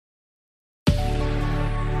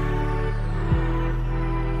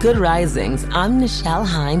Good risings. I'm Nichelle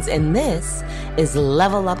Hines, and this is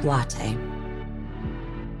Level Up Latte.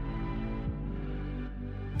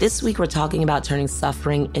 This week, we're talking about turning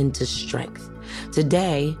suffering into strength.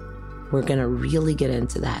 Today, we're going to really get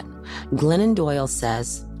into that. Glennon Doyle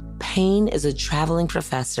says, pain is a traveling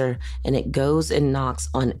professor, and it goes and knocks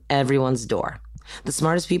on everyone's door. The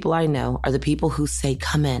smartest people I know are the people who say,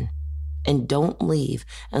 come in, and don't leave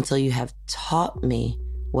until you have taught me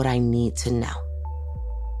what I need to know.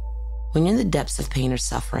 When you're in the depths of pain or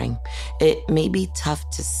suffering, it may be tough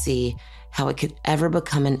to see how it could ever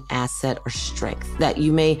become an asset or strength, that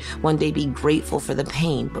you may one day be grateful for the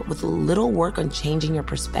pain, but with a little work on changing your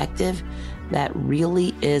perspective, that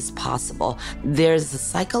really is possible. There's a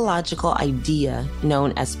psychological idea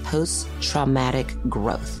known as post-traumatic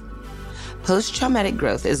growth. Post-traumatic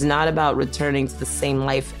growth is not about returning to the same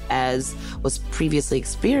life as was previously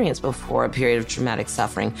experienced before a period of traumatic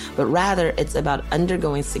suffering, but rather it's about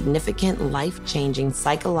undergoing significant life-changing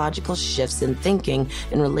psychological shifts in thinking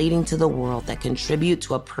and relating to the world that contribute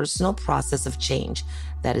to a personal process of change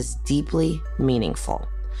that is deeply meaningful.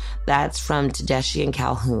 That's from Tedeschi and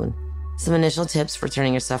Calhoun. Some initial tips for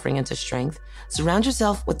turning your suffering into strength. Surround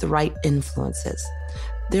yourself with the right influences.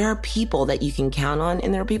 There are people that you can count on,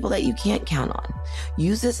 and there are people that you can't count on.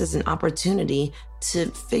 Use this as an opportunity to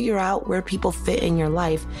figure out where people fit in your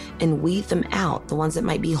life and weed them out, the ones that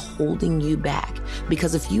might be holding you back.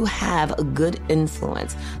 Because if you have a good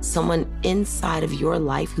influence, someone inside of your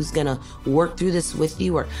life who's going to work through this with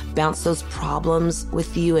you or bounce those problems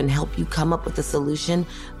with you and help you come up with a solution,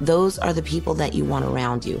 those are the people that you want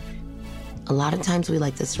around you. A lot of times we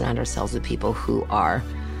like to surround ourselves with people who are,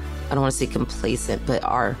 I don't want to say complacent, but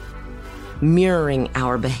are mirroring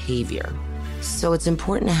our behavior. So it's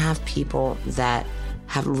important to have people that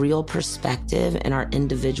have real perspective and are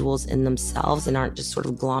individuals in themselves and aren't just sort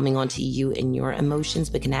of glomming onto you and your emotions,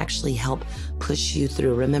 but can actually help push you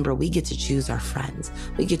through. Remember, we get to choose our friends.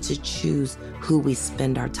 We get to choose who we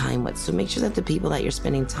spend our time with. So make sure that the people that you're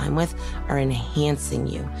spending time with are enhancing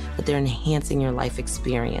you, that they're enhancing your life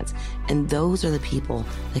experience. And those are the people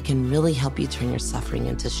that can really help you turn your suffering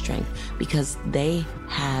into strength, because they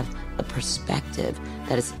have a perspective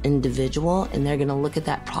that is individual, and they're going to look at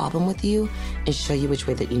that problem with you and show you which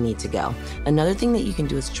way that you need to go. Another thing that you can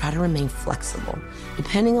do is try to remain flexible.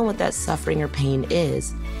 Depending on what that suffering or pain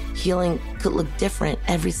is, healing could look different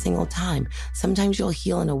every single time. Sometimes you'll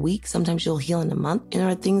heal in a week, sometimes you'll heal in a month, and there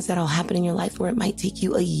are things that'll happen in your life where it might take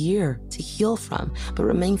you a year to heal from. But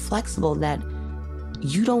remain flexible that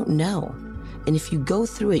you don't know. And if you go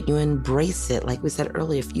through it, you embrace it. Like we said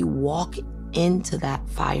earlier, if you walk into that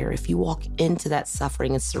fire, if you walk into that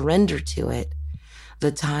suffering and surrender to it,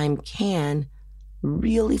 the time can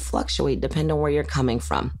really fluctuate depending on where you're coming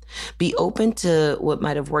from. Be open to what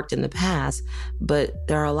might have worked in the past, but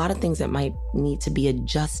there are a lot of things that might need to be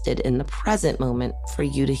adjusted in the present moment for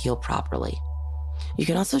you to heal properly. You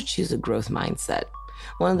can also choose a growth mindset.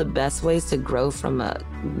 One of the best ways to grow from a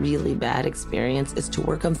really bad experience is to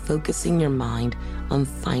work on focusing your mind on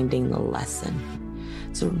finding the lesson.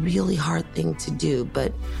 It's a really hard thing to do,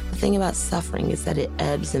 but the thing about suffering is that it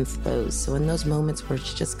ebbs and flows. So in those moments where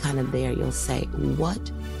it's just kind of there, you'll say,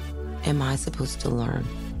 what am I supposed to learn?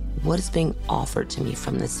 What is being offered to me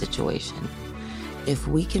from this situation? If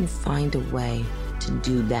we can find a way to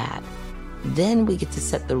do that, then we get to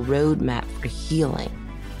set the roadmap for healing.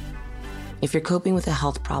 If you're coping with a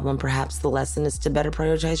health problem, perhaps the lesson is to better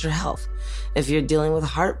prioritize your health. If you're dealing with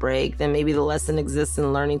heartbreak, then maybe the lesson exists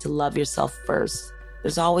in learning to love yourself first.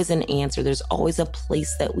 There's always an answer. There's always a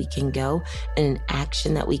place that we can go and an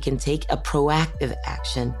action that we can take, a proactive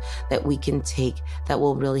action that we can take that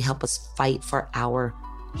will really help us fight for our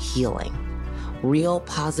healing. Real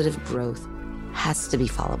positive growth has to be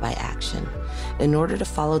followed by action. In order to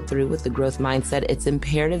follow through with the growth mindset, it's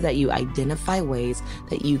imperative that you identify ways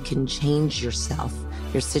that you can change yourself,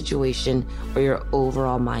 your situation, or your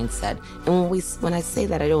overall mindset. And when I say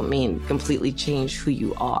that, I don't mean completely change who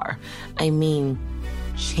you are. I mean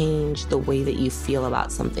change the way that you feel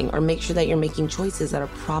about something, or make sure that you're making choices that are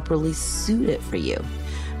properly suited for you.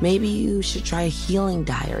 Maybe you should try a healing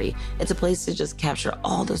diary. It's a place to just capture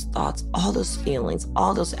all those thoughts, all those feelings,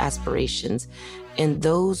 all those aspirations. And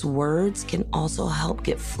those words can also help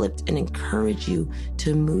get flipped and encourage you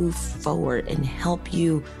to move forward and help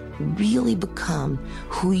you really become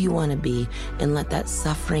who you want to be, and let that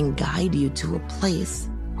suffering guide you to a place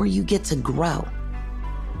where you get to grow.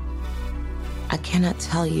 I cannot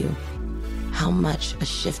tell you how much a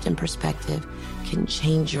shift in perspective can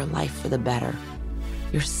change your life for the better.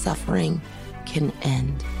 Your suffering can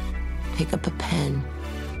end. Pick up a pen,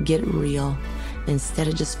 get real, Instead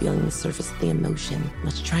of just feeling the surface of the emotion,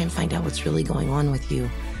 let's try and find out what's really going on with you.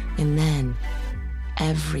 And then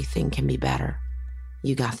everything can be better.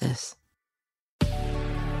 You got this.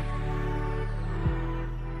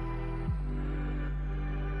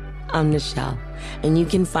 I'm Nichelle, and you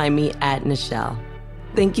can find me at Nichelle.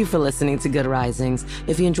 Thank you for listening to Good Risings.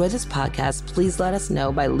 If you enjoyed this podcast, please let us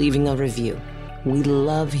know by leaving a review. We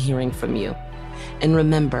love hearing from you. And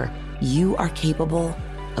remember, you are capable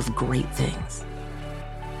of great things.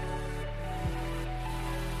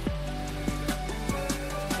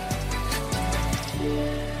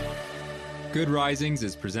 Good Risings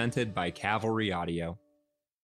is presented by Cavalry Audio.